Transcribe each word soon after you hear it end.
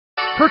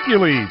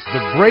Hercules,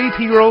 the brave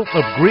hero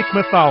of Greek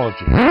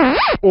mythology,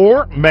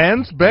 or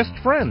man's best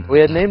friend. We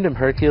had named him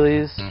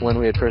Hercules when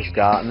we had first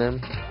gotten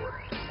him.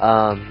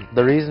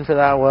 The reason for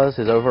that was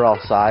his overall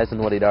size and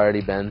what he'd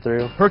already been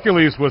through.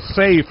 Hercules was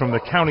saved from the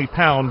county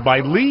pound by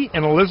Lee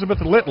and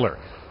Elizabeth Littler,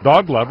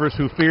 dog lovers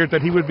who feared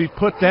that he would be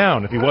put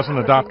down if he wasn't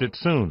adopted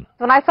soon.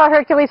 When I saw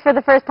Hercules for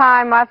the first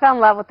time, I fell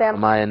in love with him.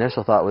 My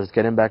initial thought was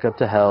get him back up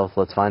to health,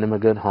 let's find him a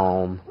good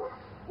home,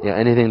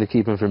 anything to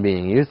keep him from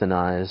being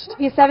euthanized.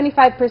 He's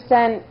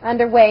 75%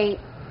 underweight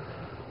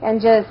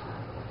and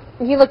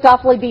he looked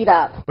awfully beat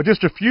up. But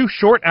just a few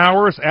short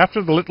hours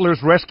after the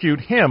Littlers rescued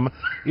him,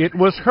 it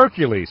was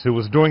Hercules who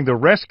was doing the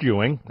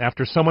rescuing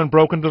after someone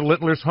broke into the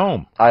Littlers'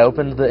 home. I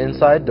opened the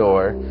inside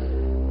door,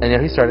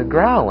 and he started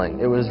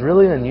growling. It was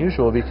really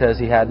unusual because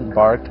he hadn't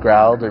barked,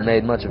 growled, or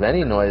made much of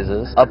any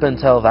noises up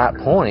until that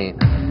point.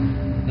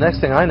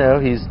 Next thing I know,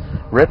 he's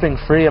ripping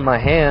free of my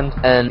hand,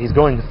 and he's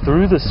going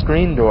through the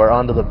screen door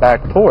onto the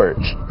back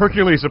porch.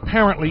 Hercules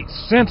apparently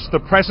sensed the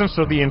presence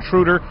of the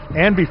intruder,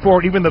 and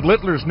before even the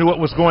Littlers knew what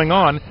was going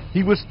on,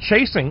 he was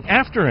chasing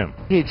after him.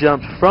 He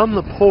jumped from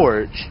the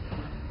porch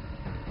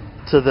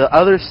to the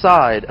other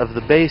side of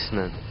the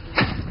basement,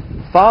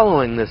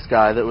 following this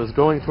guy that was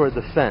going toward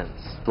the fence.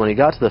 When he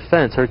got to the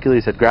fence,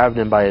 Hercules had grabbed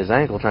him by his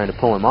ankle, trying to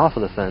pull him off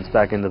of the fence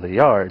back into the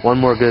yard. One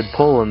more good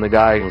pull, and the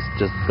guy was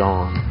just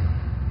gone.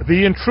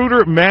 The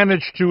intruder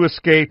managed to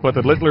escape, but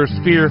the Littlers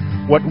fear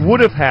what would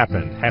have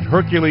happened had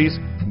Hercules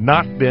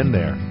not been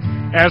there.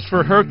 As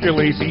for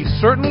Hercules, he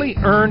certainly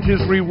earned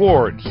his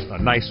rewards. A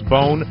nice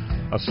bone,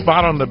 a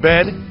spot on the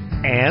bed,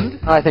 and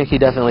I think he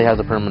definitely has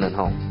a permanent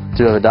home.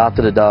 To have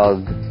adopted a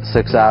dog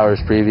 6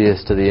 hours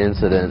previous to the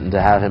incident and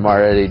to have him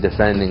already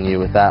defending you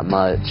with that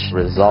much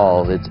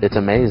resolve, it's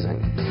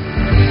amazing.